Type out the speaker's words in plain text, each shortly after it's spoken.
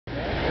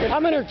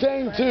I'm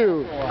entertained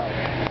too.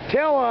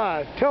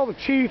 Tell the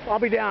chief I'll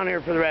be down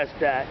here for the rest of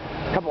that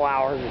couple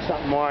hours or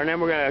something more, and then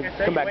we're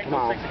gonna come back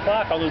tomorrow. 6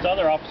 o'clock, all those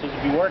other officers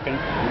will be working.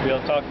 We'll be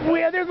able to talk about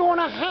Well, they're going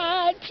to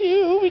hide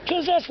too,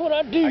 because that's what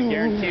I do. I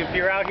guarantee if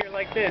you're out here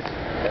like this,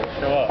 they'll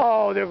show up.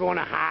 Oh, they're going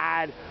to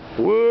hide.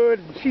 Wood,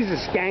 she's a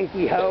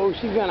skanky hoe.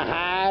 She's going to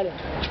hide.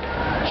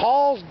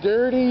 Hall's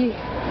dirty.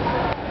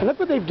 And look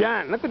what they've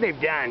done. Look what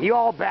they've done. You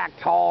all backed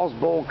Hall's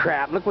bull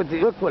crap. Look what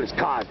it's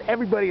caused.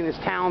 Everybody in this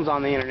town's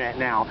on the internet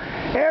now.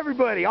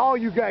 Everybody, all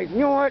you guys, you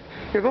know what?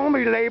 You're going to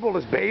be labeled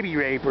as baby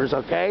rapers,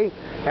 okay?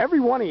 Every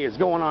one of you is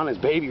going on as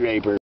baby rapers.